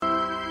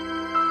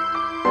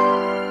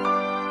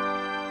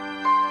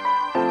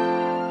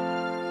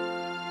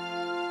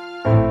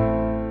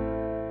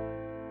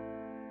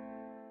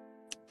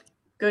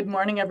Good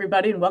morning,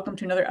 everybody, and welcome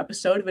to another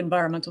episode of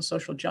Environmental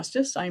Social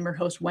Justice. I'm your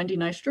host, Wendy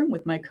Nystrom,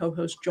 with my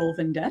co-host, Joel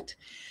Vendette.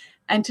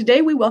 And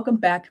today we welcome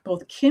back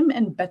both Kim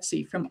and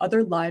Betsy from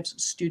Other Lives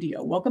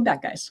Studio. Welcome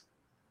back, guys.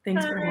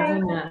 Thanks for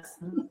having us.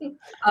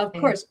 Of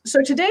course.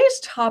 So today's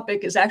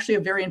topic is actually a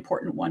very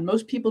important one.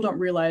 Most people don't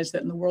realize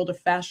that in the world of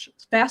fast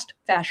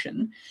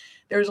fashion,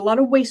 there's a lot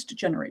of waste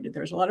generated,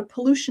 there's a lot of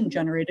pollution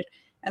generated,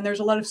 and there's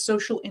a lot of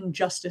social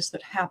injustice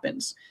that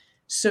happens.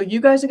 So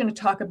you guys are going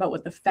to talk about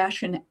what the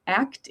Fashion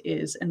Act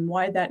is and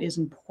why that is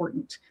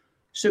important.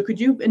 So could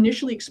you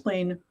initially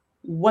explain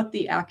what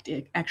the Act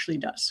actually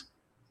does?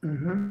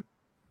 Mm-hmm.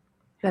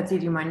 Betsy,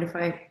 do you mind if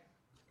I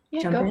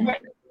jump go in? for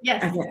it.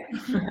 Yes. Okay.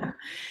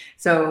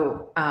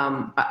 So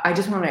I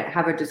just want to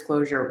have a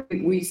disclosure.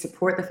 We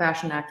support the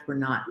Fashion Act. We're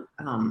not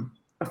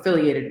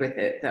affiliated with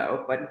it,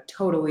 though, but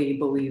totally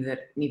believe that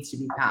it needs to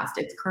be passed.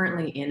 It's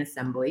currently in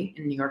assembly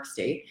in New York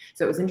State.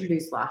 So it was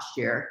introduced last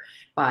year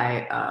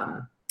by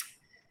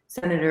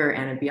Senator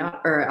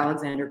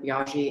Alexander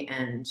Biaggi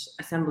and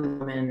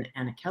Assemblywoman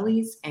Anna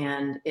Kelly's,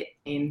 and it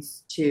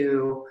aims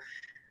to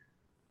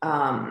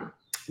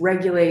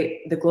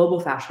regulate the global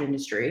fashion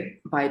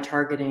industry by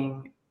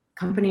targeting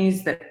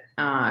companies that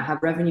have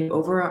revenue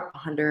over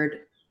 $100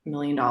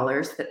 million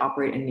that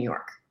operate in New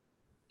York.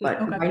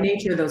 But by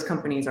nature, those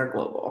companies are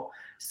global.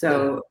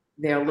 So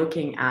they're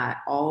looking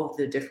at all of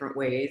the different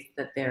ways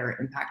that they're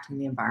impacting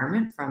the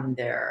environment, from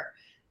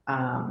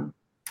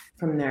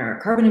their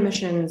carbon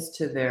emissions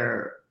to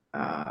their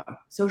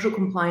social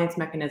compliance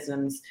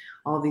mechanisms,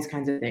 all of these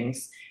kinds of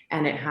things.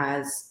 And it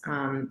has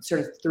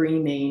sort of three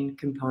main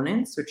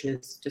components, which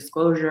is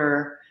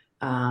disclosure,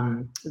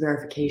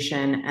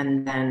 verification,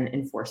 and then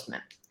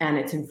enforcement. And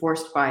it's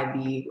enforced by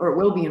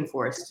will be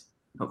enforced,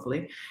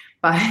 hopefully,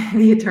 by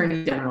the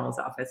Attorney General's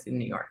office in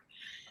New York.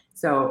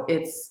 So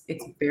it's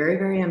very,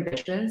 very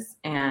ambitious,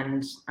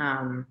 and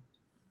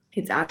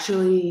it's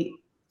actually,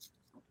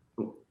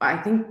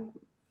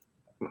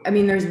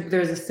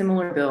 there's a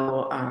similar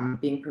bill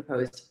being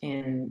proposed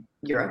in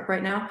Europe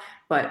right now,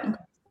 but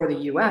for the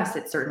U.S.,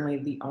 it's certainly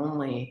the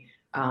only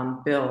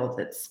bill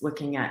that's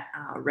looking at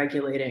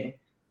regulating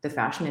the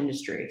fashion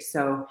industry.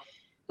 So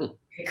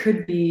it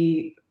could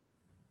be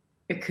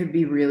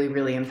really,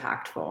 really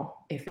impactful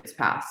if it's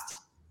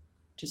passed,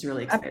 which is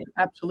really exciting.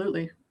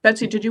 Absolutely.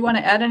 Betsy, did you want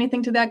to add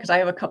anything to that? Because I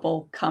have a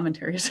couple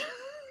commentaries.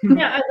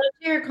 Yeah, I'd love to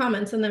hear your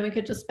comments, and then we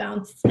could just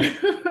bounce.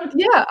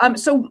 Yeah.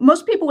 So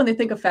most people, when they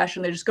think of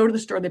fashion, they just go to the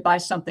store, they buy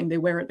something, they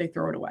wear it, they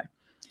throw it away.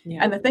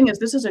 Yeah. And the thing is,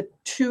 this is a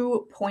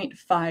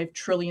 $2.5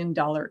 trillion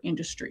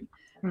industry.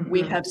 Mm-hmm.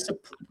 We have,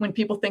 when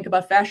people think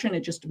about fashion,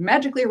 it just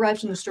magically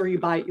arrives in the store, you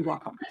buy it, you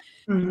walk home.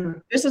 Mm-hmm.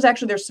 This is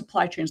actually their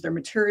supply chains, their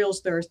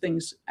materials, there are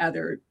things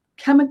either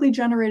chemically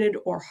generated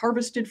or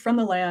harvested from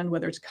the land,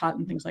 whether it's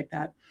cotton, things like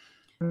that.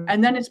 Mm-hmm.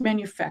 And then it's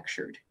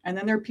manufactured. And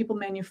then there are people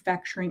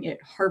manufacturing it,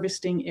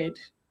 harvesting it.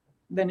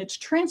 Then it's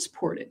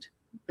transported.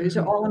 These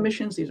are all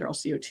emissions. These are all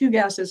CO2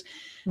 gases.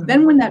 Mm-hmm.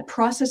 Then when that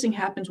processing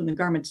happens, when the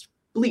garment's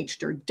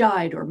bleached or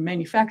dyed or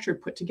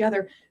manufactured, put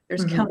together,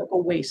 there's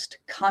chemical waste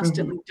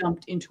constantly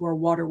dumped into our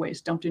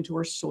waterways, dumped into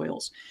our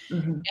soils.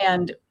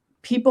 And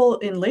people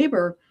in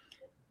labor,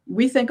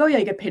 we think, oh yeah,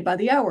 you get paid by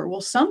the hour.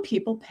 Well, some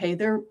people pay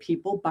their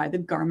people by the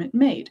garment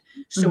made.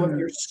 So if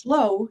you're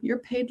slow, you're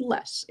paid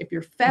less. If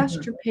you're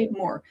fast, you're paid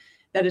more.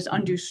 That is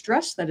undue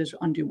stress. That is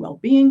undue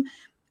well-being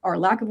or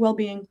lack of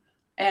well-being.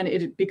 And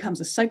it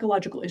becomes a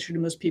psychological issue to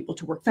most people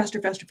to work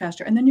faster, faster,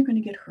 faster, and then you're going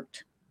to get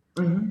hurt.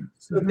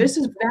 So this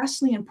is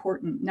vastly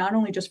important, not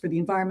only just for the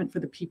environment,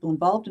 for the people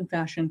involved in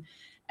fashion.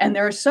 And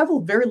there are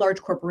several very large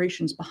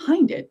corporations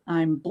behind it.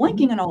 I'm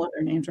blanking on all of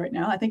their names right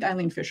now. I think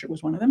Eileen Fisher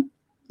was one of them.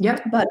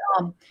 Yep. But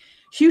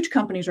huge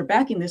companies are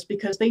backing this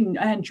because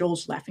and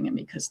Joel's laughing at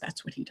me because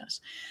that's what he does.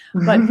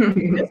 But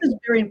this is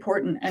very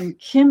important. And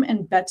Kim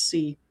and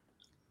Betsy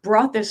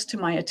brought this to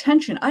my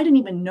attention. I didn't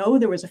even know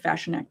there was a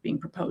Fashion Act being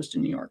proposed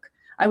in New York.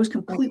 I was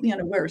completely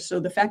unaware. So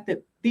the fact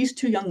that these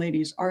two young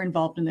ladies are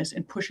involved in this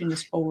and pushing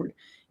this forward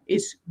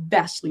is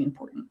vastly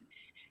important.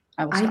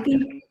 I want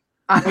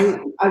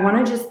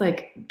to just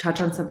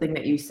touch on something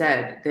that you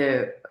said.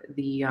 The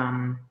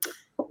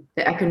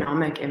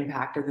economic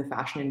impact of the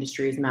fashion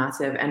industry is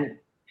massive, and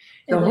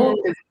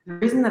the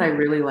reason that I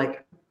really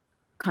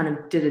kind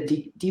of did a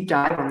deep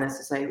dive on this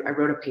is I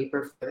wrote a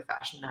paper for the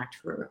Fashion Act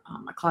for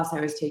a class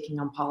I was taking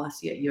on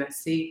policy at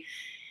USC,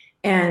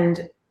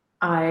 and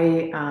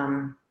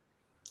I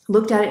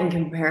looked at it in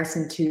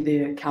comparison to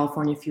the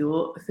California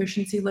fuel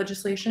efficiency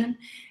legislation.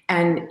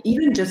 And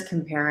even just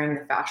comparing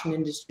the fashion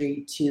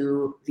industry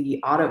to the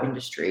auto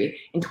industry,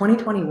 in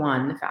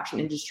 2021, the fashion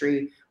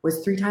industry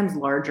was 3 times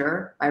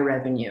larger by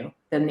revenue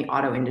than the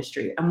auto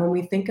industry. And when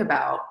we think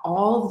about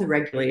all of the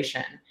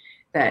regulation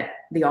that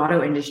the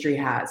auto industry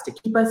has to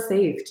keep us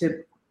safe,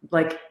 to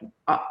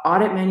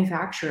audit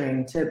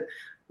manufacturing, to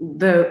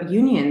the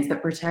unions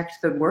that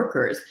protect the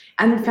workers,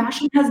 and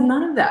fashion has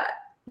none of that,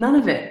 none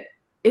of it.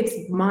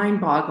 It's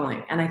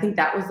mind-boggling. And I think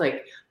that was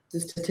the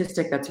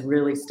statistic that's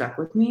really stuck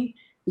with me,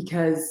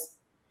 because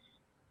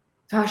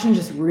fashion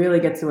just really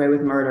gets away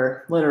with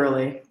murder,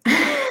 literally.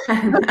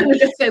 I was going to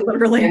just say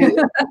literally.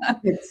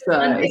 It's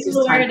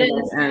just time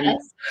for that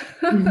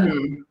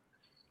end.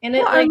 And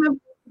it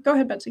go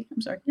ahead, Betsy.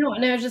 I'm sorry. No,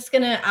 and I was just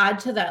gonna add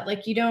to that.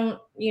 Like, you don't,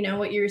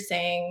 what you're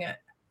saying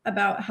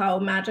about how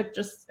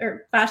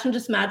fashion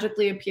just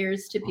magically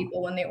appears to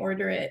people when they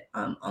order it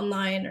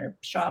online or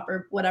shop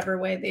or whatever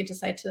way they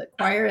decide to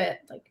acquire it.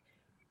 Like,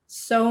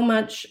 so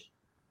much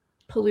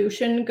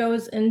pollution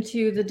goes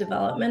into the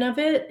development of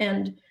it,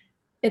 and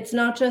it's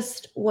not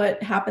just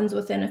what happens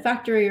within a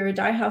factory or a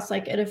dye house.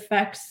 Like, it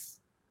affects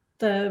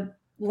the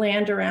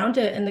land around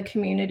it and the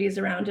communities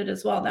around it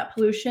as well. That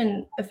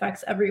pollution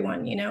affects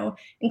everyone,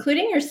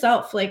 including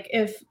yourself. Like,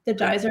 if the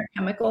dyes are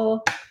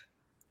chemical,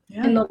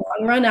 in the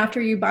long run,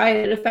 after you buy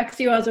it, it affects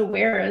you as a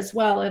wearer as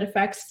well. It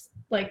affects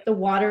like the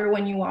water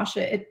when you wash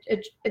it.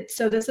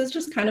 So this is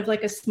just kind of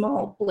like a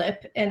small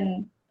blip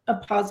in a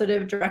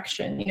positive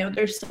direction.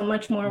 There's so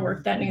much more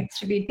work that needs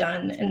to be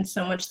done, and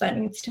so much that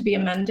needs to be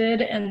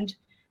amended and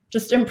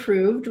just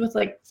improved with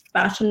like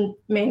fashion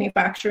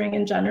manufacturing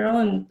in general.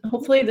 And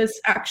hopefully this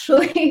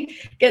actually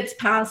gets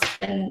passed,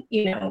 and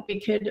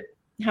we could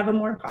have a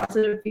more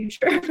positive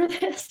future for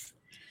this.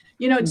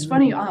 It's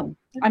funny.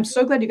 I'm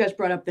so glad you guys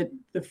brought up that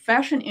the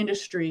fashion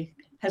industry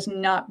has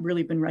not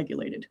really been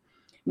regulated.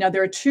 Now,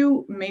 there are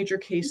two major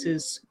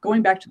cases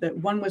going back to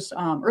one was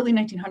early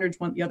 1900s,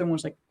 the other one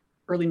was like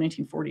early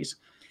 1940s.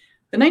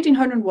 The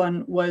 1900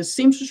 one was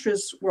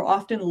seamstresses were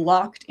often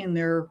locked in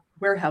their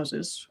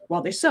warehouses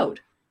while they sewed.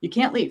 You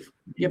can't leave.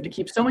 You have to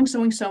keep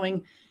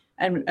sewing.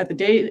 And at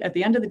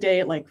the end of the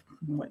day, at like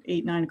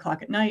 8, 9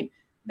 o'clock at night,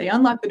 they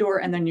unlock the door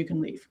and then you can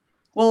leave.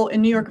 Well,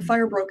 in New York, a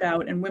fire broke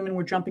out and women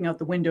were jumping out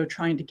the window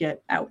trying to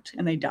get out,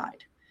 and they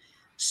died.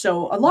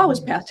 So a law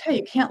was passed. Hey,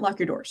 you can't lock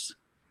your doors.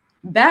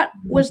 That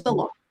was the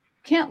law.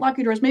 Can't lock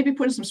your doors. Maybe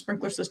put in some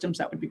sprinkler systems.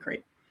 That would be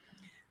great.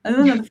 And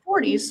then in the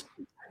 40s,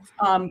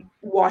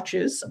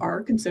 watches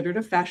are considered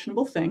a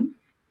fashionable thing.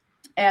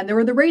 And there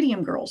were the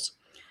radium girls.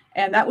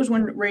 And that was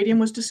when radium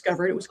was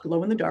discovered. It was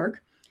glow in the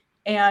dark.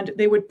 And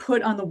they would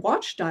put on the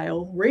watch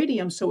dial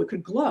radium so it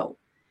could glow.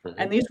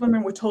 And these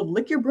women were told,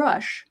 lick your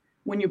brush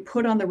when you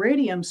put on the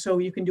radium so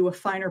you can do a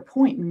finer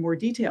point in more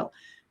detail.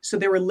 So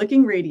they were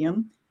licking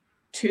radium.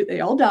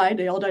 They all died.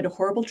 They all died a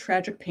horrible,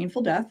 tragic,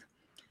 painful death.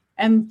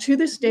 And to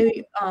this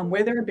day,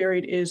 where they're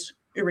buried is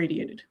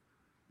irradiated.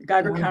 The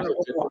Geiger counter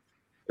will go off.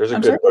 There's a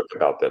good book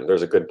about them.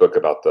 There's a good book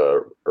about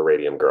the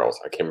Radium Girls.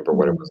 I can't remember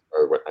what it was,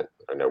 or what,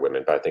 I know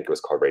women, but I think it was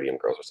called Radium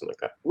Girls or something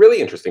like that.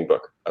 Really interesting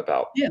book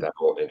about that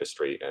whole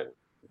industry.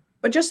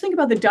 But just think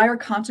about the dire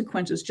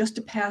consequences just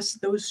to pass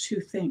those two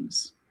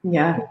things.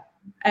 Yeah.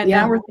 And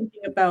now we're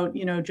thinking about,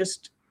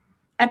 just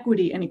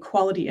equity and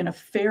equality and a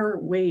fair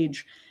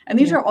wage. And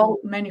these are all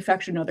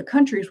manufactured in other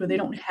countries where they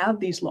don't have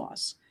these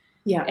laws.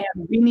 Yeah.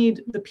 And we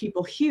need the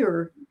people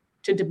here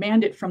to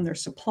demand it from their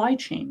supply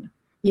chain.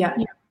 Yeah.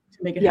 To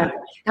make it happen.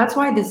 That's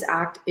why this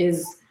act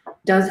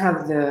does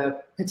have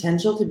the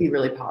potential to be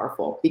really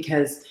powerful,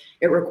 because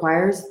it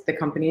requires the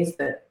companies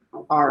that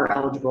are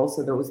eligible,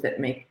 so those that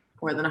make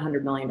more than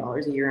 $100 million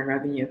a year in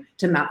revenue,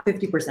 to map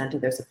 50%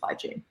 of their supply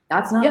chain.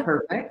 That's not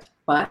perfect,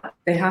 but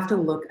they have to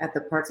look at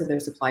the parts of their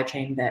supply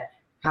chain that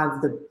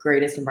have the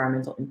greatest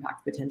environmental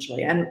impact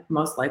potentially. And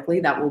most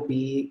likely that will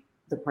be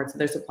the parts of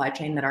their supply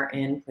chain that are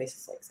in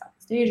places like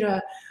Southeast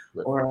Asia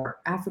or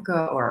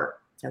Africa or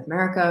South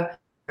America,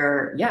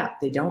 where,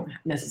 they don't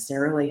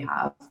necessarily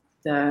have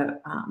the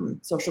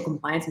social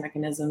compliance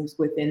mechanisms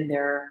within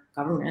their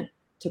government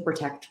to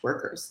protect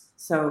workers.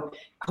 So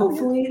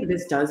hopefully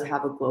this does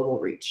have a global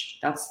reach.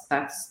 That's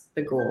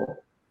the goal.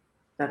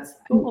 That's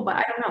cool, but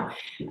I don't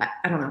know.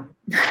 I don't know.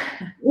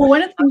 Well,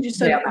 one of the things you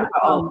said,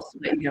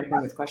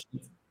 with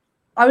questions.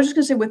 I was just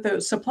going to say, with the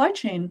supply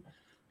chain,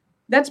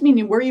 that's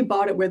meaning where you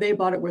bought it, where they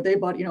bought it,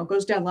 it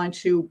goes down line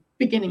to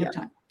beginning of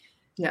time.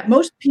 Yeah.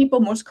 Most people,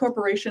 most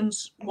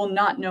corporations will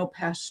not know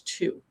past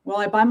 2. Well,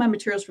 I buy my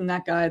materials from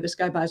that guy. This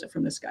guy buys it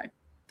from this guy.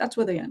 That's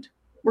where they end.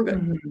 We're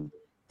good.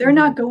 They're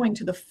not going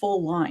to the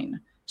full line.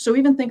 So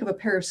even think of a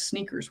pair of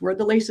sneakers, where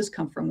the laces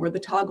come from, where the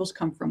toggles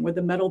come from, where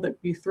the metal that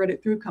you thread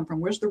it through come from,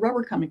 where's the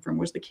rubber coming from,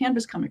 where's the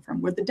canvas coming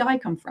from, where'd the dye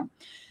come from.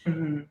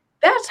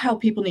 That's how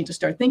people need to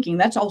start thinking.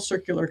 That's all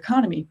circular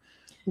economy.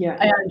 Yeah.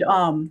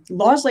 And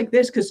laws like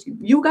this, because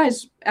you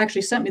guys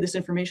actually sent me this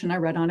information, I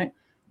read on it.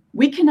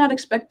 We cannot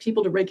expect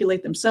people to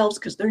regulate themselves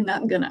because they're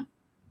not gonna.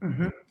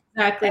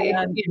 Exactly.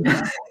 And,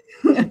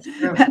 that's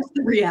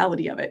the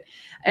reality of it.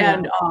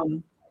 And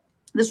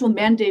this will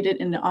mandate it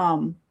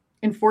and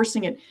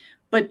enforcing it.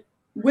 But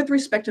with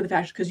respect to the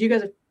fashion, because you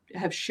guys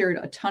have shared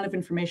a ton of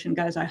information,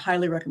 guys, I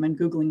highly recommend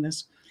Googling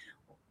this.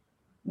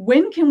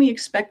 When can we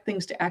expect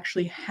things to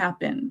actually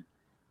happen?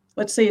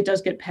 Let's say it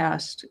does get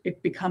passed,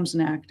 it becomes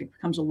an act, it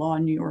becomes a law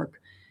in New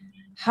York.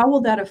 How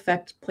will that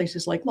affect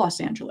places like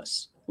Los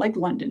Angeles, like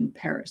London,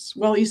 Paris?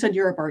 Well, you said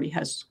Europe already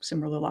has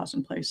similar laws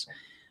in place.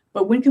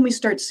 But when can we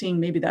start seeing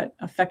maybe that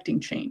affecting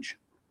change?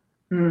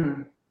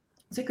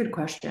 It's a good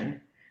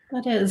question.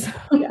 That is.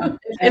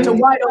 It's a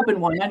wide open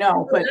one, I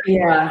know. But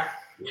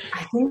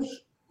I think,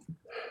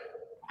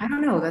 I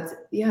don't know.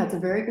 It's a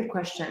very good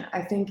question.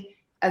 I think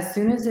as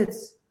soon as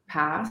it's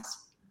past,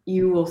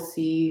 you will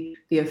see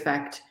the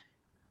effect.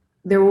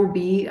 There will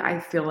be, I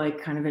feel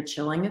like, kind of a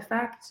chilling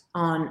effect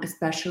on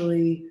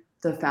especially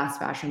the fast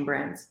fashion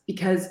brands,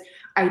 because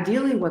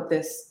ideally what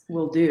this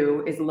will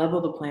do is level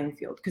the playing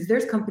field, because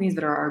there's companies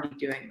that are already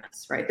doing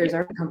this, right? There's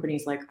already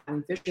companies like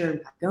Fisher,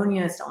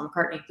 Patagonia, Stella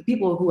McCartney, the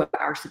people who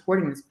are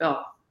supporting this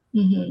bill,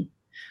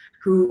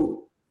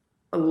 who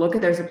look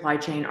at their supply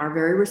chain, are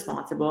very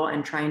responsible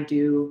and try and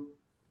do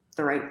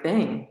the right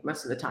thing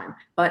most of the time.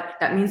 But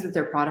that means that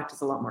their product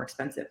is a lot more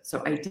expensive.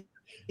 So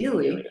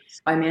ideally,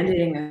 by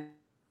mandating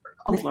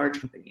all these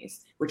large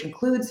companies, which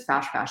includes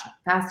fast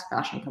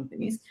fashion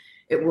companies,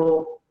 it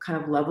will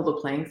kind of level the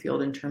playing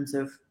field in terms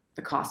of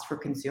the cost for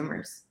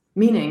consumers.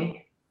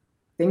 Meaning,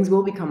 things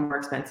will become more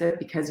expensive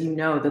because you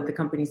know that the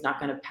company's not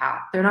going to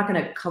they're not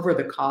going to cover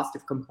the cost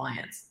of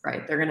compliance,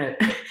 right? They're going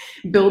to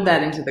build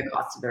that into the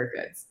cost of their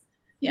goods.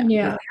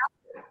 Yeah.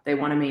 They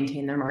want to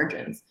maintain their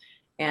margins.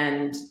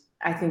 And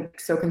I think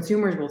so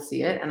consumers will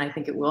see it, and I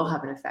think it will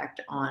have an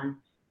effect on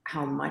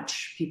how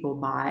much people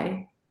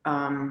buy,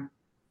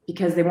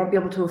 because they won't be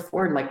able to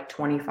afford like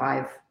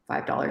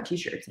 $5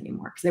 t-shirts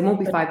anymore, because they won't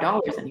be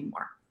 $5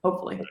 anymore,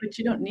 hopefully. But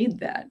you don't need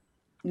that.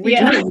 You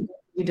don't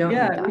need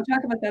that. We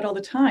talk about that all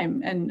the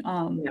time. And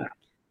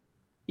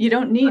you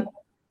don't need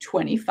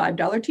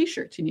 $25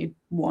 t-shirts. You need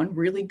one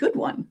really good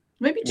one.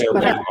 Maybe two.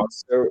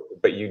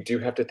 But you do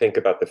have to think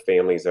about the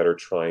families that are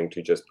trying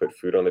to just put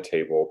food on the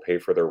table, pay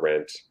for their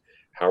rent.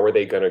 How are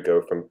they going to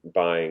go from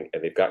buying,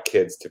 and they've got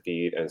kids to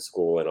feed and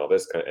school and all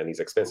this and these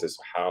expenses?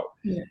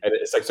 And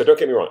it's like, so don't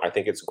get me wrong. I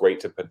think it's great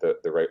to put the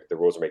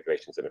rules and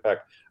regulations in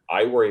effect.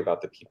 I worry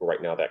about the people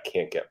right now that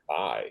can't get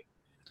by,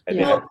 and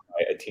they have to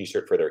buy a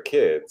t-shirt for their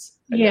kids,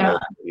 and they're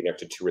paying up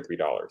to $2 or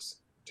 $3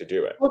 to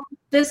do it. Well,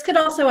 this could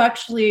also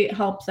actually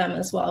help them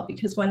as well,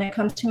 because when it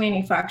comes to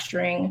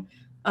manufacturing,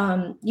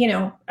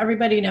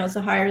 everybody knows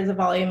the higher the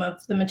volume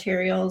of the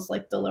materials,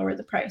 like the lower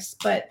the price.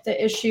 But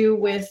the issue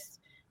with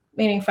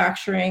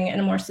manufacturing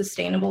in a more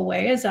sustainable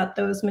way is that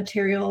those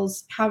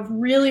materials have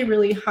really,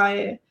 really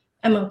high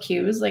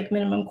MOQs, like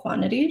minimum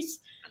quantities.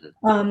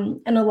 And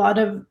a lot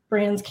of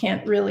brands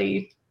can't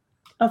really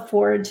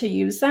afford to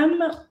use them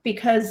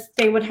because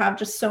they would have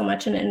just so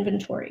much in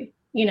inventory,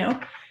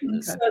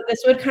 So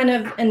this would kind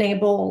of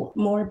enable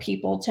more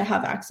people to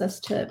have access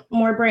to,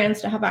 more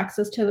brands to have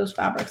access to those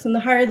fabrics. And the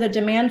higher the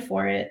demand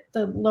for it,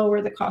 the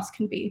lower the cost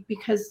can be,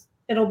 because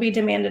it'll be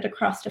demanded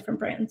across different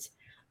brands.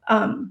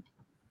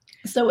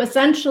 So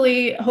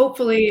essentially,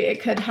 hopefully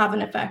it could have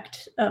an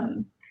effect,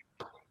 a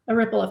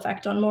ripple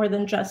effect on more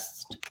than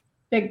just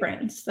big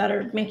brands that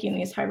are making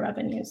these high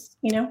revenues,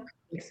 I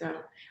think so.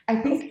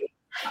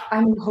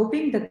 I'm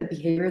hoping that the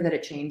behavior that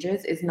it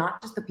changes is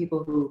not just the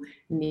people who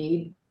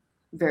need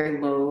very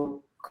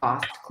low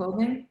cost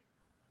clothing,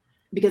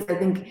 because I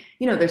think,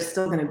 there's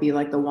still going to be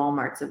like the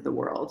Walmarts of the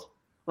world.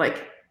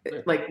 Like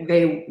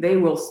they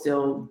will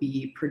still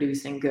be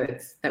producing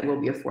goods that will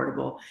be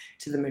affordable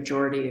to the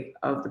majority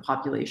of the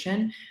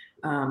population.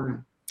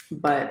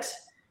 But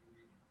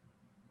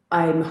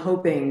I'm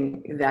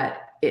hoping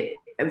that it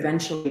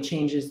eventually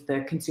changes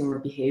the consumer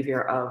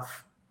behavior of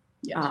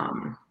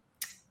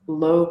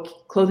low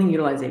clothing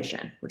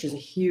utilization, which is a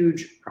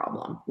huge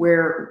problem.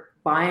 We're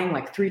buying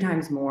like 3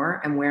 times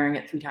more and wearing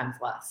it 3 times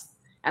less.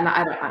 And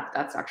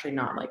that's actually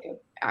not like an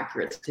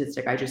accurate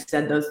statistic. I just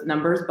said those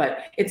numbers, but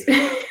it's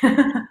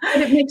but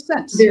it makes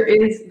sense.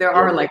 There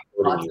are like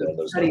lots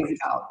of studies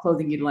about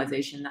clothing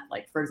utilization that,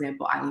 like, for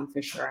example,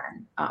 Fisher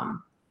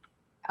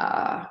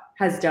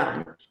has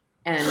done,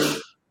 and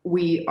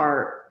we've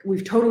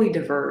totally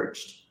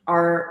diverged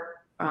our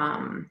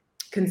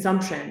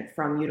consumption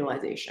from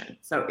utilization.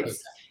 So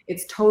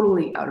it's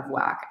totally out of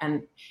whack,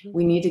 and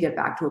we need to get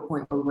back to a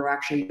point where we're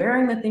actually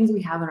wearing the things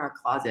we have in our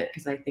closet,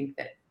 because I think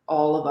that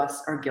all of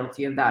us are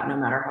guilty of that, no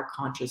matter how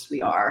conscious we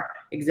are.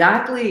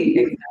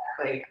 Exactly.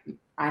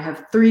 I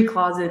have 3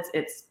 closets.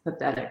 It's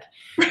pathetic.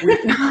 We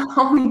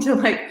all need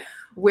to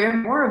wear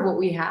more of what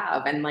we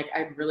have. And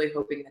I'm really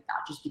hoping that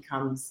just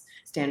becomes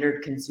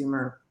standard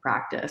consumer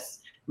practice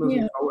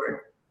moving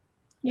forward.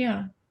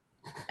 Yeah.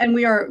 And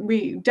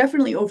we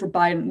definitely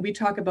overbuy, and we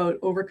talk about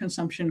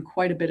overconsumption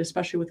quite a bit,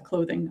 especially with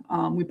clothing.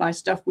 We buy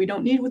stuff we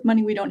don't need with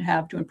money we don't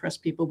have to impress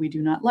people we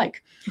do not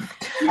like.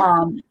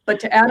 But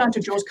to add on to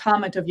Joel's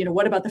comment of,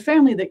 what about the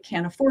family that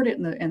can't afford it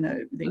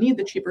and they need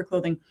the cheaper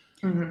clothing?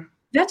 Mm-hmm.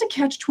 That's a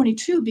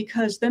catch-22,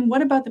 because then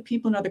what about the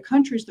people in other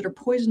countries that are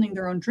poisoning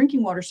their own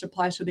drinking water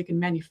supply so they can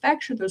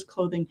manufacture those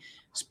clothing,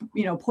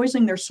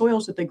 poisoning their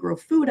soils that they grow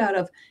food out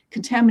of,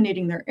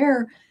 contaminating their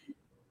air?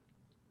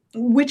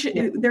 Which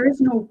there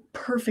is no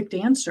perfect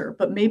answer,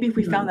 but maybe if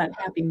we found that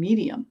happy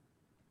medium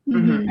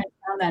and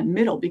found that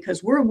middle,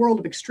 because we're a world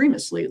of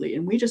extremists lately,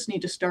 and we just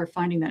need to start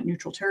finding that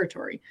neutral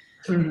territory.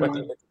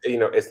 Well,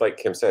 it's like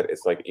Kim said,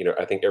 it's like,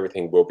 I think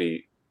everything will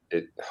be,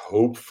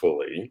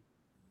 hopefully,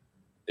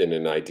 in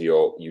an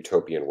ideal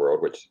utopian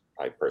world, which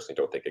I personally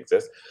don't think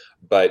exists,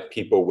 but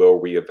people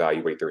will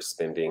reevaluate their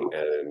spending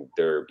and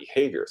their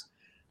behaviors.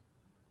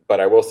 But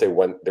I will say,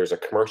 when there's a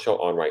commercial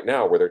on right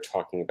now where they're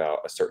talking about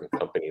a certain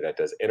company that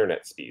does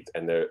internet speeds,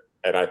 and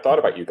I thought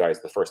about you guys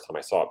the first time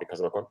I saw it, because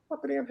I'm like,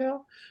 what the damn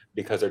hell?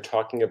 Because they're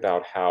talking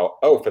about how,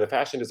 for the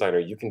fashion designer,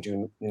 you can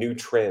do new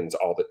trends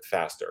all the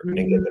faster and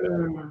get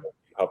them out to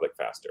the public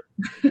faster.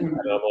 And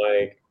I'm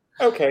like,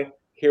 okay,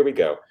 here we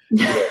go.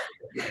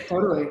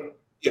 Totally.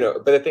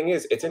 But the thing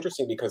is, it's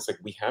interesting because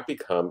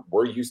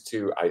we're used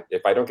to,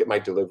 if I don't get my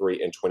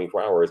delivery in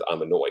 24 hours,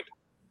 I'm annoyed,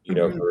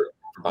 for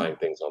buying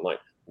things online.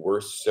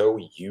 We're so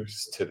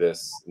used to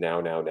this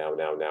now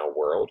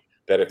world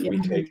that if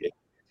it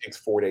takes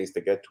 4 days to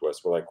get to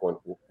us, we're like,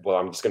 well,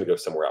 I'm just going to go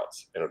somewhere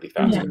else and it'll be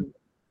faster.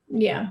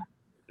 Yeah.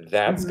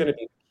 That's going to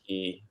be the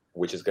key,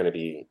 which is going to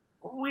be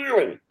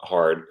really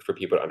hard for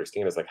people to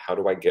understand, is like, how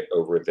do I get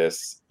over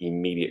this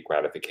immediate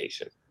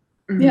gratification?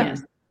 Yeah.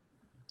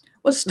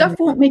 Well, stuff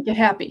won't make you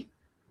happy.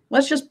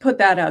 Let's just put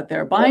that out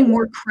there. Buying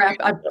more crap.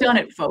 I've done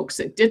it,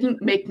 folks. It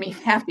didn't make me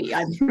happy.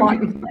 I've bought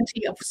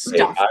plenty of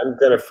stuff. Hey, I'm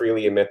going to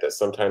freely admit that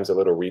sometimes a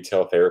little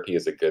retail therapy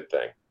is a good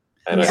thing.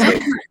 And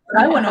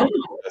I went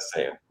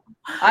overboard.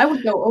 I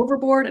would go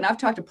overboard. And I've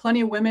talked to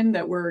plenty of women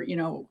that were,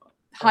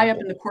 high up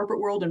in the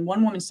corporate world. And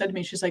one woman said to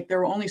me, she's like, there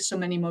were only so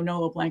many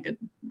Manolo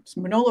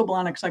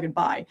Blahniks I could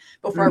buy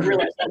before I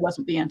realized that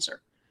wasn't the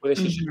answer. Well,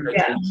 then she should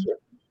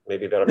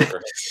maybe that'll make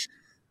her.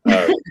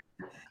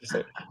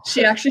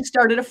 She actually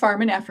started a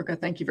farm in Africa.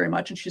 Thank you very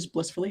much. And she's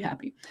blissfully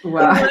happy.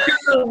 Wow.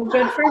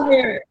 Good for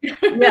her.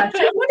 Yeah,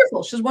 she's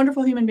wonderful. She's a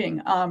wonderful human being.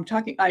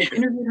 I've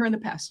interviewed her in the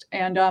past.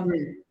 And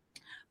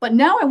but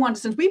now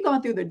since we've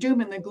gone through the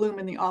doom and the gloom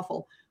and the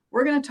awful,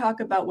 we're going to talk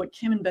about what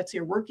Kim and Betsy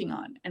are working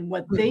on and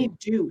what they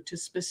do to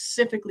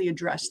specifically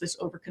address this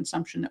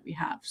overconsumption that we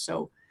have.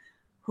 So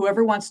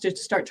whoever wants to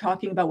start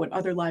talking about what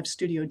Other Live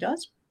Studio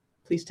does,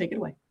 please take it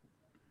away.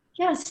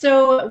 Yeah,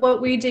 so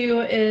what we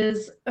do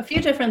is a few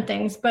different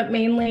things, but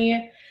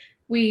mainly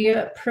we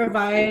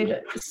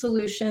provide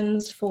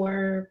solutions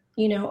for,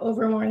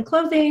 overworn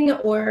clothing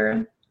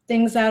or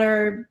things that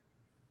are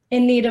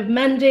in need of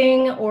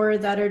mending or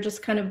that are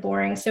just kind of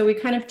boring. So we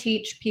kind of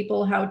teach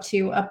people how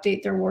to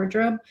update their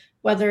wardrobe,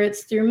 whether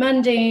it's through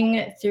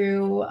mending,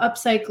 through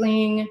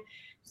upcycling,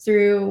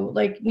 through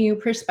new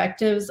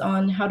perspectives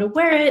on how to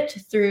wear it,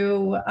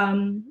 through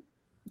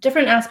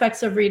different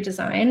aspects of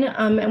redesign.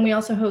 And we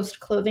also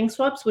host clothing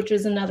swaps, which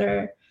is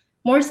another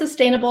more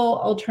sustainable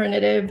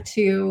alternative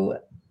to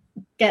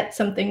get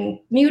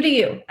something new to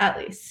you, at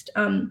least.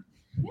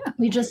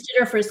 We just did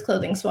our first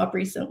clothing swap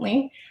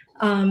recently.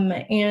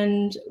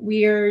 And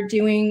we are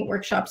doing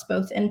workshops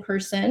both in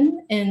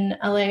person in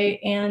LA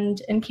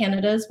and in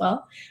Canada as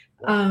well.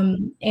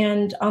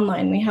 And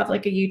online, we have a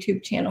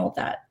YouTube channel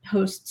that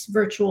hosts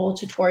virtual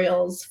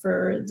tutorials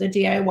for the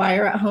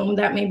DIYer at home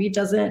that maybe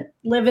doesn't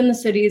live in the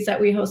cities that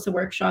we host the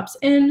workshops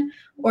in,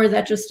 or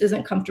that just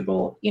isn't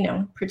comfortable,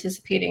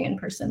 participating in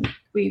person.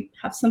 We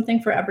have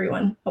something for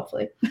everyone,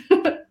 hopefully.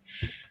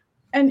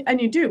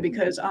 And you do,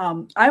 because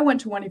I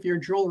went to one of your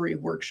jewelry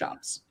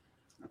workshops.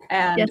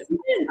 And yes,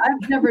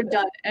 I've never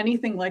done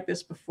anything like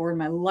this before in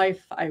my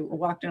life. I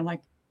walked in, I'm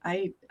like,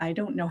 I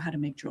don't know how to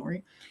make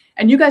jewelry.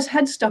 And you guys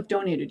had stuff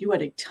donated. You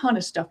had a ton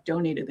of stuff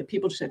donated that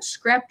people just had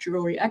scrap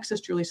jewelry, excess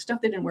jewelry,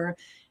 stuff they didn't wear.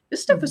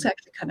 This stuff was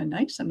actually kind of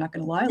nice. I'm not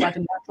going to lie. A lot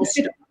of natural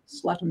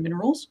stones, a lot of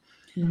minerals.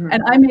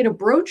 And I made a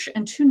brooch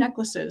and 2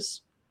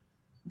 necklaces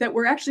that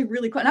were actually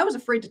really cool. And I was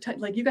afraid to touch,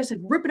 you guys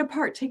said, rip it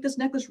apart, take this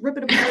necklace, rip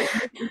it apart.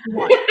 Make it you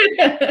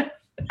want.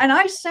 And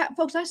I sat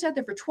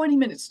there for 20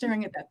 minutes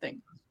staring at that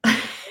thing.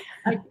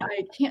 I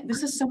can't,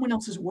 this is someone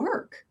else's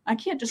work. I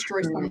can't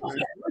destroy someone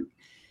else's work.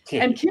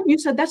 And Kim, you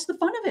said that's the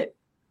fun of it.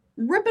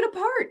 Rip it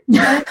apart.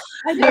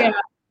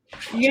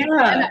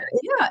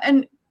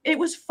 And it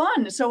was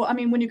fun. So, I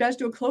mean, when you guys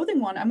do a clothing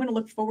one, I'm going to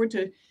look forward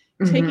to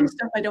taking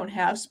stuff I don't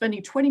have,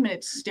 spending 20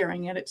 minutes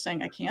staring at it,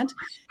 saying I can't,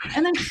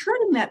 and then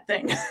shredding that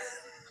thing.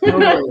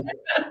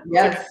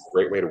 Yes.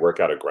 Great way to work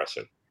out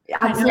aggression.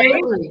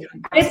 Absolutely.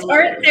 It's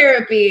art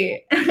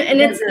therapy.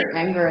 And it's your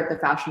anger at the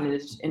fashion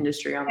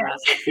industry on that.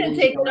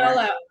 Take it all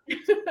out.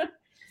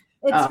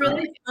 It's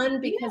really fun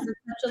because it's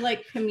such a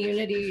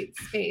community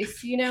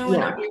space, and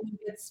everyone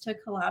gets to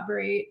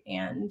collaborate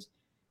and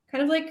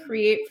kind of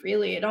create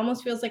freely. It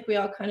almost feels like we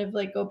all kind of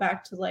go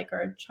back to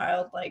our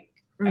childlike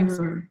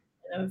expression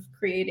of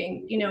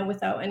creating,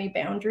 without any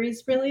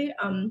boundaries really.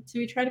 So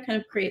we try to kind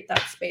of create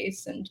that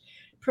space and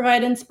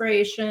provide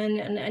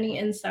inspiration and any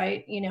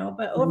insight,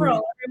 but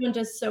overall everyone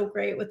does so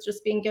great with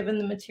just being given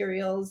the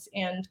materials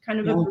and kind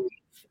of a brief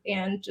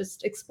and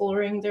just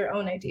exploring their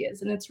own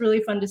ideas. And it's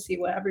really fun to see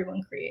what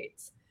everyone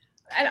creates.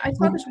 And I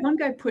saw this one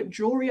guy put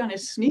jewelry on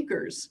his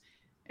sneakers.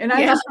 And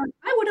I thought,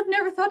 I would have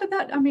never thought of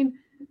that. I mean,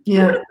 who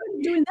would have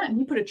been doing that? And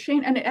he put a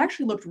chain, and it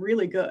actually looked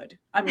really good.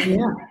 I mean,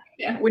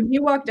 when he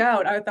walked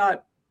out, I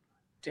thought,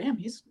 damn,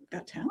 he's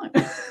got talent.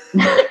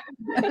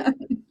 I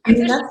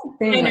mean, that's the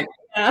thing.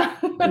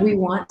 We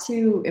want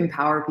to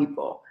empower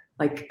people.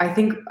 I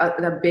think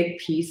a big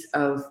piece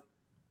of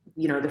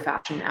the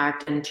Fashion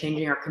Act and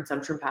changing our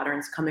consumption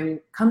patterns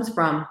comes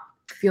from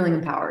feeling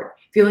empowered,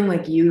 feeling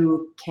like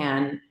you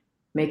can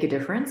make a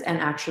difference and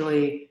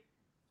actually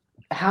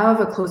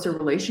have a closer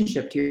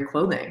relationship to your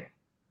clothing,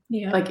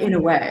 like in a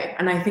way.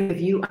 And I think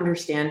if you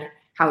understand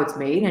how it's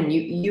made and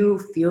you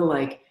feel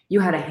like you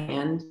had a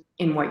hand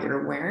in what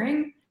you're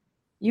wearing,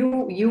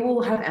 you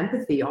will have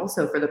empathy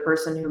also for the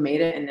person who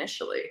made it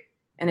initially.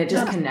 And it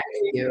just connects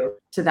you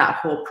to that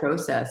whole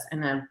process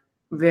in a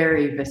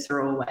very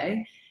visceral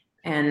way.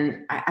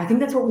 And I think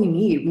that's what we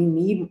need. We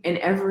need in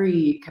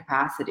every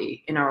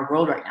capacity in our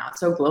world right now. It's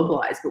so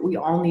globalized, but we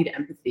all need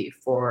empathy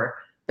for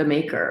the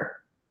maker.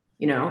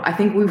 You know, I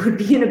think we would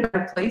be in a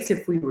better place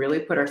if we really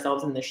put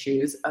ourselves in the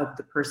shoes of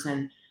the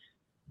person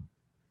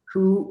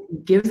who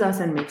gives us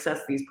and makes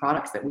us these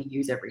products that we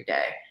use every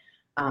day.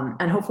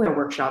 And hopefully our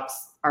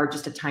workshops are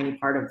just a tiny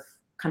part of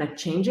kind of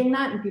changing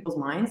that in people's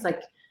minds,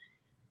 like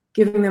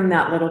giving them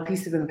that little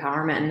piece of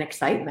empowerment and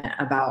excitement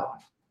about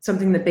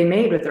something that they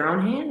made with their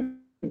own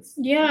hands.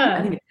 Yeah.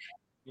 I think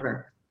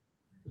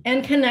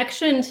and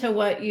connection to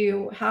what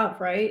you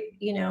have, right?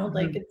 You know,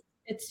 like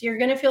it's you're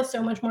going to feel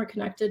so much more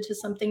connected to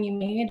something you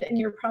made, and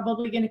you're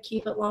probably going to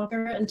keep it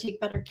longer and take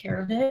better care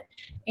of it.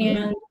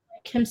 And like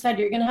Kim said,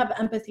 you're going to have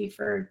empathy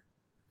for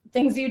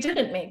things you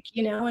didn't make,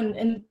 you know,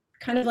 and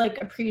kind of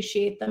like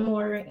appreciate them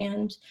more.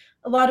 And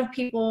a lot of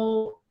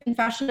people in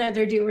fashion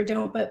either do or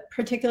don't, but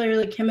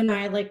particularly Kim and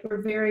I, like,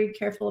 we're very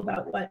careful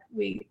about what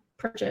we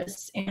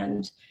purchase,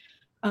 and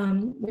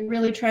we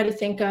really try to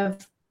think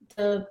of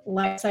the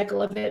life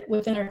cycle of it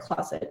within our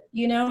closet,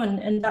 you know,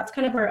 and that's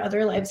kind of where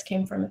Other Lives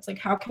came from. It's like,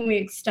 how can we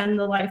extend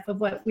the life of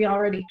what we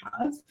already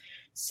have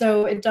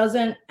so it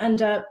doesn't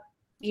end up,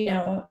 you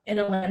know, in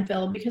a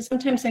landfill? Because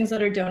sometimes things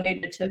that are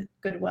donated to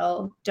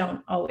Goodwill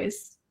don't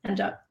always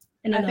end up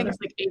in another. I think it's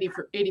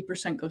like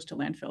 80% goes to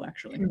landfill,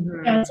 actually.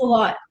 Yeah, it's a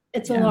lot.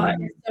 It's a lot.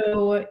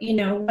 So, you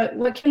know,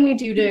 what can we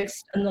do to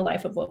extend the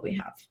life of what we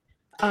have?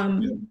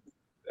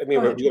 I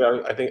mean, you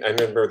know, I think I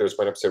remember there's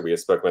one episode we had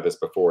spoken about this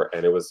before,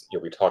 and it was, you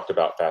know, we talked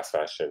about fast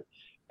fashion,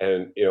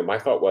 and you know, my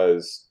thought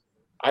was,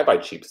 I buy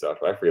cheap stuff.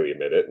 I freely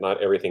admit it.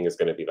 Not everything is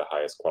going to be the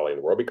highest quality in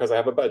the world because I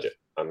have a budget.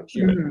 I'm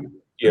human,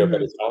 you know.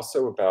 But it's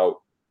also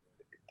about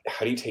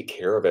how do you take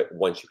care of it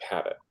once you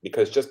have it?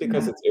 Because just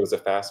because it was a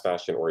fast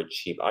fashion or a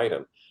cheap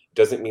item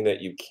doesn't mean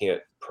that you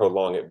can't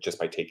prolong it just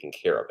by taking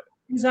care of it.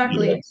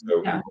 Exactly. You know?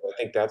 So I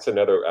think that's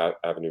another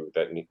avenue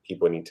that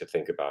people need to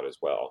think about as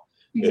well.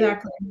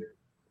 Exactly.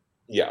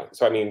 Yeah.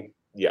 So, I mean,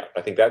 yeah,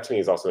 I think that to me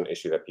is also an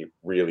issue that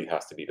really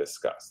has to be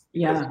discussed.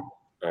 Yeah.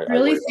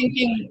 Really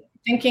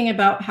thinking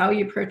about how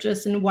you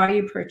purchase and why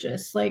you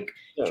purchase, like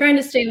trying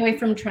to stay away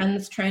from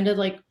trends, trying to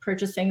like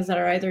purchase things that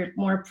are either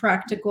more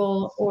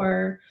practical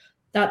or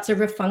that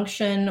serve a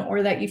function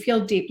or that you feel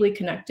deeply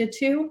connected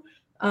to,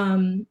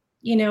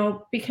 you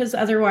know, because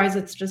otherwise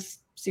it's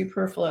just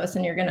superfluous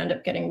and you're going to end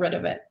up getting rid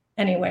of it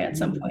anyway at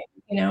some point,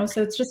 you know?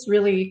 So it's just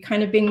really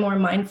kind of being more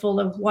mindful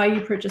of why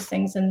you purchase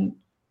things and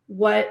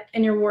what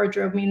in your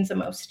wardrobe means the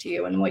most to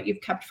you and what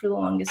you've kept for the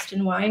longest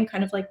and why, and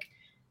kind of like,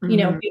 you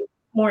know, be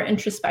more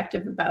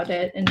introspective about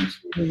it and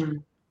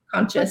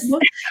conscious.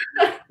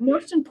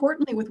 Most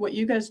importantly, with what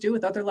you guys do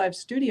with Other Lives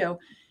Studio,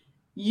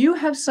 you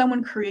have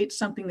someone create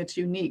something that's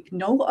unique.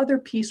 No other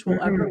piece will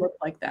ever look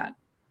like that.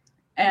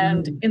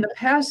 And in the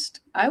past,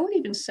 I would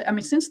even say, I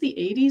mean, since the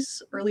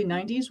 80s, early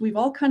 90s, we've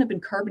all kind of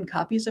been carbon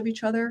copies of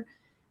each other.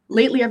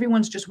 Lately,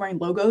 everyone's just wearing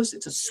logos.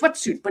 It's a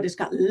sweatsuit, but it's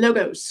got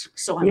logos.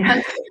 So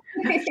I'm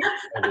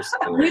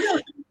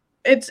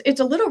it's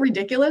a little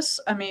ridiculous.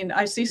 I mean,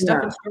 I see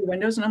stuff in store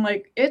windows and I'm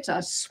like, it's a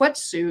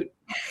sweatsuit.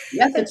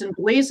 Yes, it's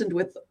emblazoned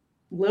with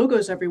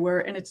logos everywhere,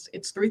 and it's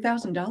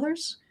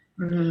 $3,000.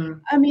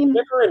 I mean, I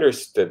never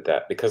understood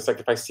that, because like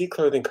if I see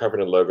clothing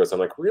covered in logos, I'm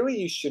like, really,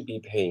 you should be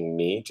paying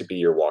me to be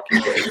your walking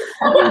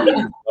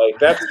logo. Like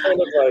that's kind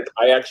of like,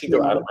 I actually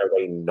go out of my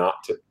way not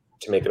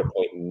to make it a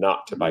point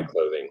not to buy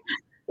clothing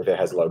if it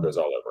has logos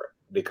all over it,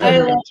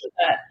 because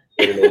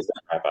it annoys the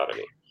crap out of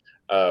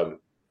me.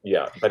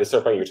 Yeah, but it's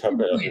so funny you're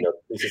talking about, you know,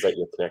 pieces that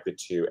you're connected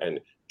to, and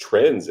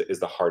trends is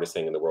the hardest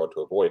thing in the world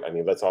to avoid. I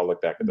mean, let's all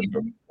look back at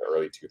the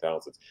early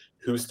 2000s.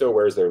 Who still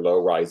wears their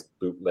low-rise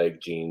bootleg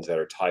jeans that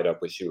are tied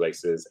up with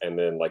shoelaces, and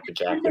then like the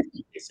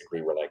jackets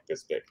basically were like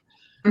this big?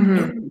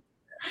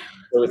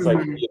 So it's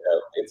like, you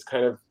know, it's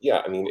kind of,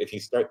 I mean, if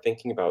you start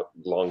thinking about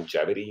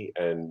longevity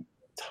and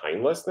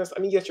timelessness,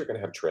 I mean, yes, you're going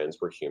to have trends.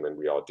 We're human.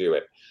 We all do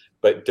it.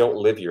 But don't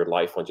live your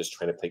life on just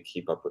trying to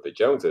keep up with the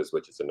Joneses,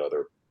 which is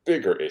another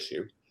bigger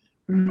issue.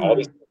 All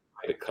these things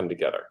try to come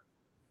together.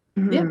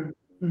 And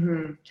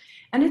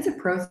it's a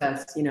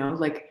process, you know,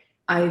 like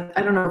I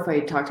don't know if I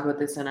talked about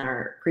this in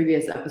our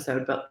previous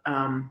episode, but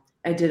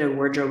I did a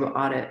wardrobe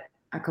audit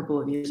a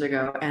couple of years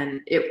ago, and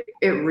it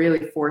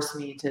really forced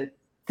me to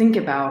think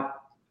about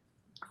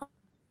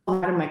a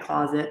lot of my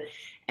closet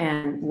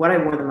and what I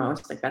wore the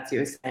most, like Betsy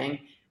was saying,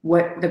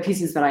 what the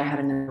pieces that I had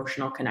an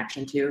emotional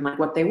connection to and like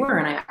what they were.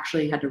 And I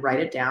actually had to write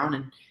it down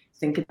and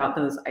think about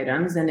those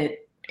items, and it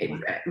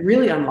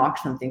really unlocked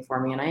something for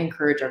me. And I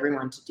encourage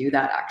everyone to do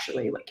that,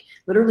 actually, like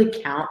literally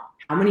count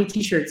how many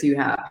t-shirts you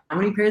have, how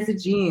many pairs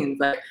of jeans,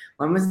 like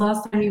when was the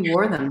last time you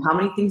wore them, how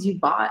many things you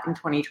bought in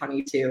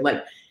 2022,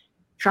 like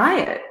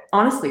try it.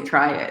 Honestly,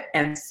 try it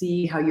and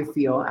see how you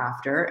feel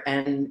after,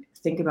 and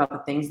think about the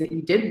things that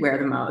you did wear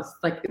the most.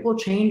 Like, it will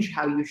change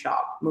how you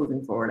shop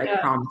moving forward. I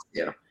promise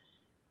you.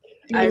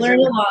 You learn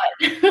a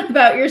lot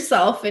about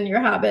yourself and your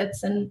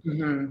habits and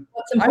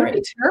what's important. I would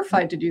be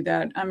terrified to do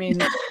that. I mean,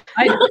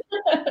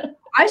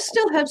 I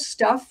still have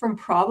stuff from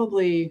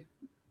probably,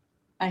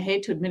 I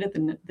hate to admit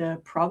it,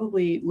 the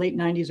probably late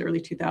 90s,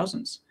 early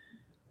 2000s.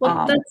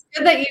 Well, that's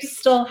good that you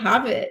still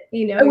have it.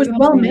 You know, it was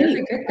well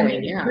made. I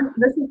mean,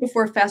 this is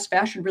before fast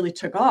fashion really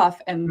took off,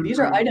 and these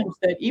are items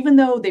that, even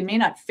though they may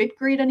not fit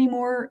great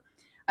anymore,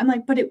 I'm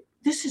like, but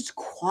this is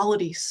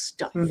quality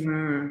stuff.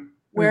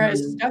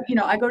 Whereas stuff, you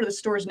know, I go to the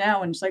stores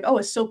now and it's like, oh,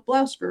 a silk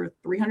blouse for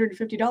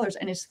 $350,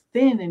 and it's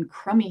thin and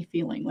crummy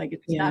feeling, like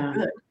it's not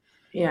good.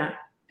 Yeah.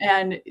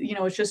 And you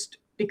know, it's just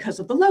because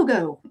of the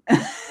logo,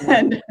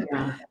 and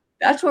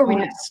that's where we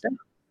need to stop.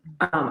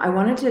 I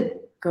wanted to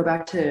go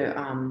back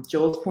to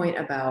Joel's point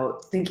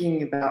about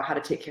thinking about how to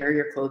take care of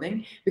your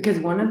clothing, because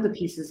one of the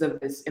pieces of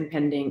this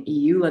impending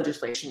EU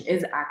legislation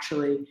is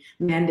actually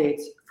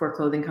mandates for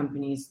clothing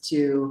companies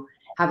to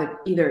have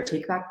either a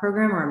take back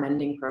program or a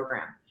mending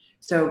program.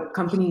 So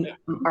companies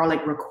are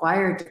like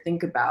required to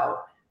think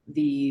about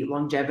the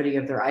longevity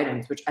of their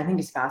items, which I think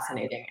is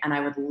fascinating, and I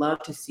would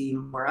love to see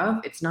more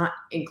of. It's not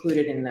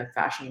included in the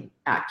Fashion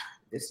Act,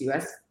 this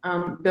US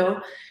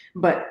bill,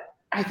 but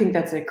I think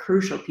that's a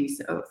crucial piece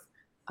of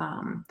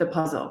the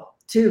puzzle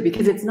too,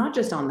 because it's not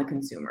just on the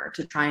consumer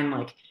to try and,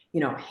 like,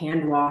 you know,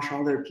 hand wash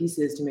all their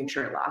pieces to make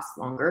sure it lasts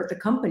longer. The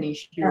company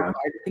should be required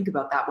to think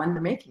about that when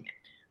they're making it.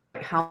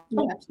 Like, how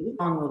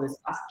long will this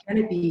last? Can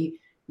it be,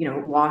 you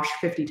know, washed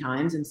 50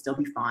 times and still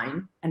be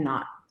fine and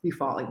not be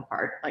falling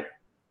apart? Like,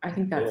 I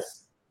think that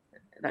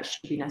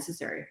should be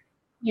necessary.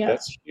 Yeah,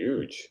 that's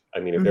huge. I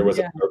mean, if there was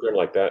a program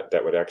like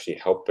that would actually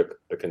help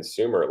the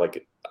consumer,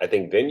 like, I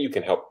think then you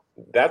can help.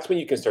 That's when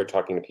you can start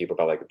talking to people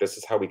about, like, this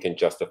is how we can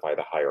justify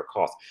the higher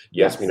cost.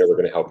 Yes, we know we're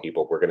going to help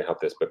people. We're going to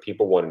help this, but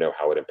people want to know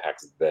how it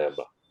impacts them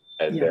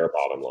and their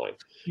bottom line.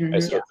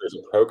 And so if there's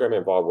a program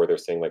involved where they're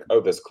saying, like,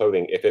 oh, this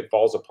clothing, if it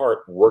falls apart,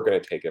 we're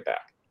going to take it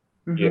back.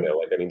 You know,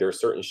 like, I mean, there are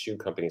certain shoe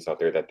companies out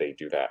there that they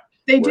do that.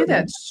 They do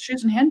that.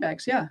 Shoes and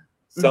handbags. Yeah.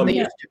 Some they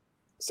used to.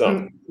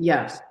 Some.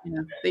 Yes.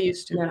 Yeah, they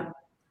used to. Yeah.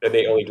 And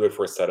they only do it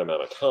for a set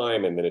amount of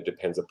time, and then it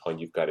depends upon,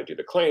 you've got to do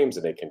the claims,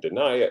 and they can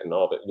deny it and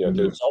all that. You know,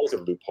 there's always a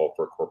loophole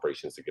for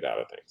corporations to get out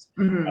of things.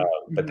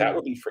 But that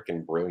would be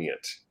freaking brilliant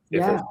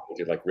if it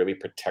to, like, really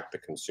protect the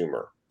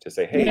consumer, to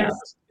say, hey,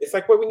 it's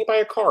like when you buy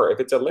a car.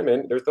 If it's a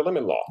lemon, there's the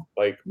lemon law.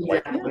 Like,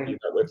 why can't you do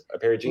that with a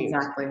pair of jeans?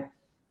 Exactly.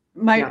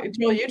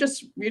 Joel, you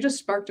just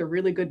sparked a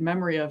really good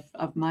memory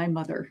of my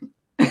mother.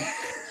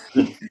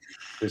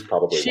 Who's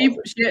probably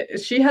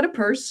she had a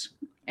purse,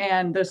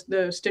 and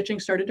the stitching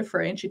started to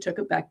fray, and she took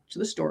it back to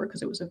the store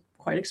because it was a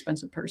quite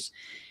expensive purse.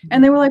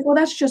 And they were like, well,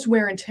 that's just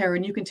wear and tear,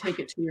 and you can take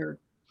it to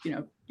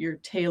your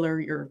tailor,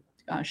 your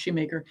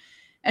shoemaker.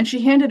 And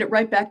she handed it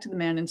right back to the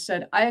man and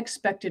said, I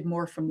expected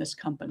more from this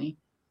company.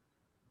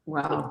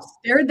 Wow. So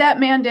stared that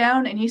man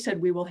down, and he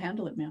said, we will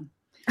handle it, ma'am.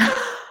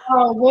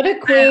 Oh, what a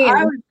queen.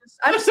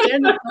 I'm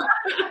standing.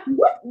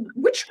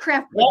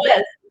 Witchcraft.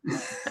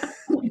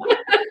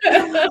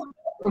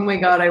 Oh my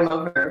God, I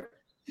love her.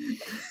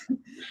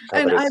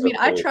 And I mean,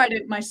 I tried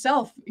it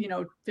myself,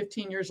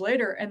 15 years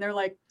later, and they're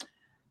like,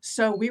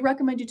 so we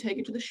recommend you take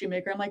it to the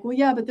shoemaker. I'm like, well,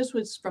 yeah, but this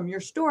was from your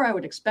store. I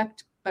would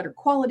expect better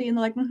quality. And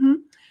they're like,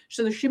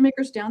 So the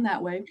shoemaker's down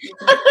that way.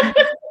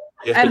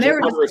 Yes, and your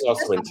mother is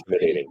also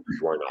intimidating.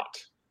 You are not.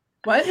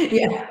 What?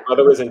 Yeah. Your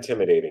mother is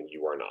intimidating.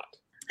 You are not.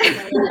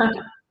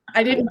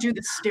 I didn't do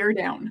the stare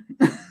down.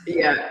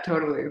 Yeah,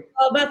 totally.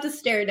 All about the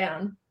stare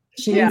down.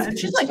 She's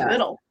like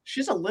little.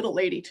 She's a little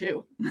lady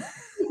too.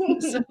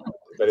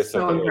 But it's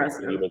something like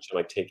you mentioned,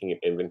 like taking an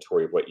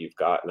inventory of what you've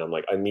got, and I'm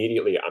like,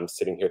 immediately I'm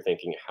sitting here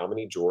thinking, how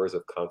many drawers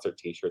of concert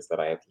T-shirts that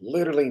I have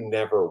literally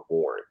never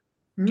worn.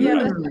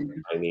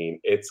 I mean,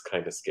 it's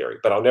kind of scary,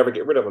 but I'll never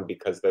get rid of them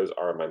because those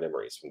are my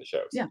memories from the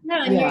shows. Yeah,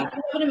 and you have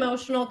an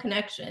emotional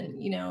connection.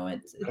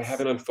 It's I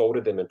haven't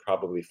unfolded them in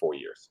probably 4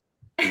 years.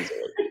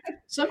 Easily.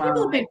 Some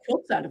people have made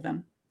quilts out of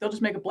them. They'll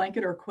just make a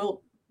blanket or a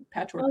quilt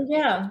patchwork. Oh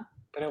yeah.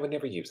 But I would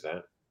never use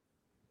that.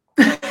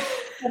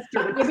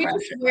 Maybe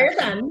just wear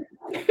them.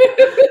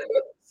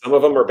 Some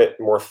of them are a bit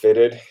more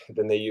fitted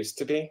than they used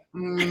to be.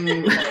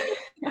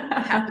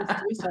 Happens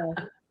to be so.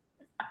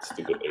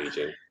 Stupid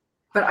aging.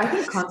 But I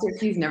think concert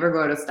tees never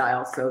go out of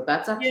style, so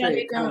that's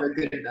actually kind of a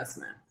good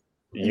investment.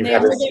 You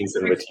haven't seen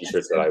some of the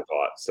T-shirts that I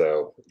bought,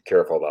 so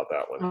careful about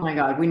that one. Oh my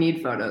God, we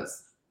need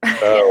photos.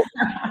 Oh.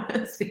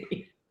 Let's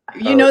see.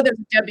 There's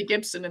Debbie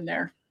Gibson in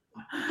there.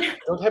 I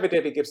don't have a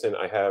Debbie Gibson.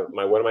 I have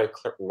one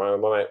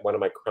of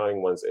my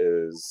crying ones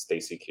is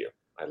Stacy Q.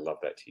 I love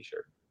that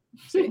T-shirt.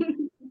 See?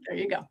 There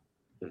you go.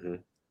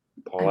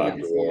 Paula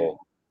Abdul,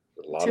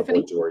 a lot Tiffany?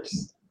 of Boy George.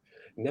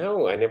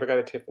 No, I never got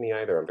a Tiffany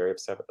either. I'm very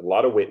upset. A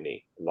lot of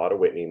Whitney,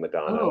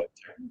 Madonna,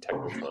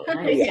 Technicolor.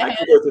 I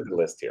can go through the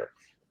list here.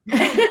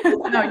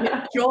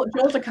 No,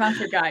 Joel's a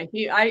concert guy.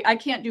 I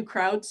can't do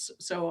crowds,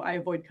 so I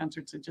avoid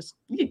concerts.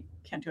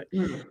 can't do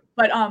it.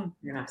 But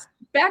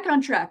back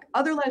on track,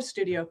 Other Live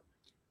Studio.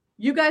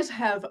 You guys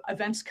have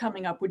events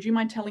coming up. Would you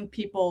mind telling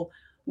people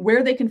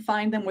where they can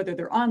find them, whether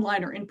they're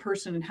online or in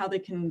person, and how they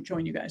can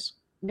join you guys?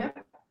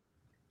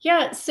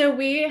 Yeah, so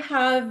we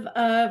have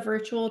a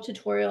virtual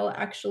tutorial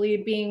actually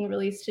being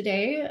released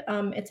today.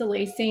 It's a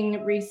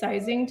lacing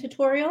resizing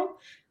tutorial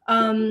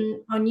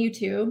on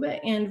YouTube,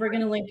 and we're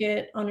going to link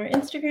it on our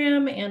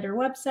Instagram and our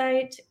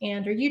website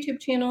and our YouTube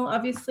channel,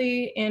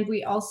 obviously. And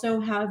we also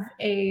have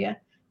a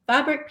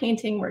fabric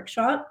painting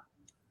workshop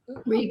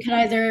where you can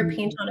either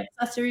paint on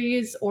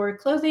accessories or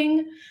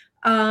clothing.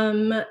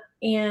 And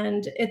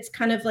it's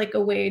kind of like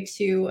a way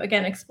to,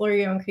 again, explore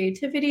your own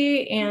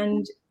creativity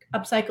and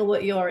upcycle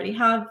what you already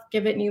have,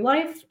 give it new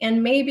life,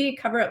 and maybe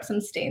cover up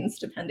some stains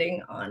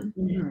depending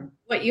on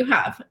what you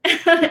have.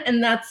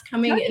 And that's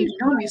coming in. You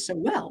know me so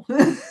well.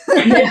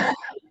 I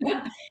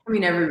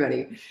mean,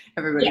 everybody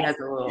has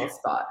a little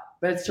spot,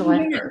 but it's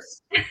July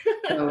 1st.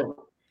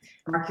 So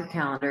mark your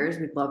calendars.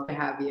 We'd love to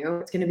have you.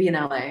 It's going to be in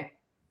LA.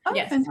 Oh,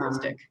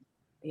 fantastic.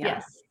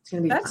 Yes. It's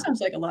going to be that fun.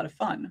 Sounds like a lot of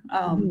fun.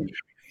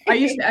 I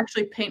used to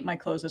actually paint my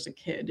clothes as a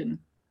kid, and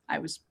I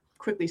was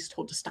quickly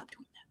told to stop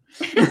doing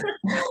that.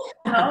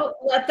 Well,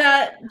 let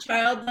that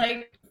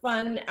childlike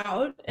fun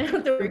out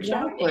at the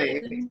workshop.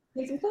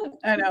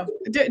 I know.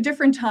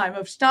 Different time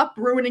of stop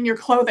ruining your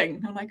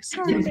clothing. I'm like,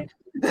 sorry.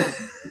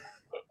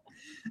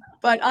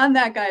 But on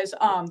that, guys,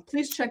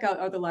 please check out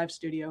Other Live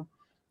Studio.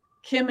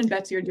 Kim and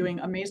Betsy are doing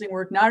amazing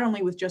work, not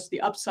only with just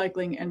the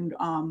upcycling and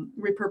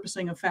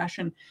repurposing of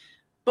fashion,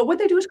 but what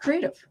they do is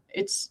creative.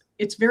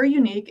 It's very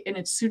unique, and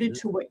it's suited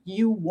to what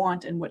you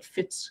want and what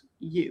fits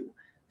you.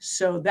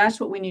 So that's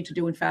what we need to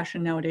do in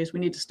fashion nowadays. We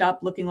need to stop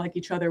looking like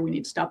each other. We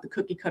need to stop the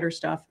cookie cutter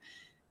stuff.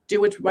 Do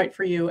what's right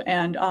for you.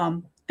 And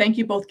thank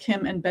you both,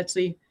 Kim and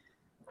Betsy.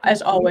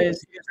 As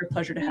always, it's a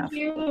pleasure to have.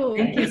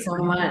 Thank you so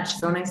much.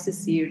 So nice to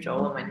see you,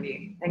 Joel and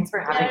Wendy. Thanks for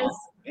having us.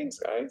 Thanks,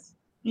 guys.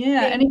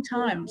 Yeah,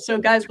 anytime. So,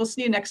 guys, we'll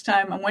see you next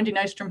time. I'm Wendy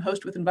Nystrom,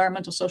 host with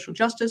Environmental Social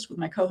Justice, with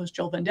my co-host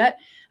Joel Vendette.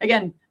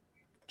 Again,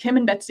 Kim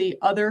and Betsy,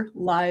 Other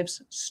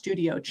Lives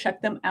Studio.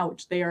 Check them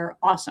out. They are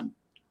awesome.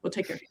 We'll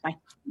take care. Bye.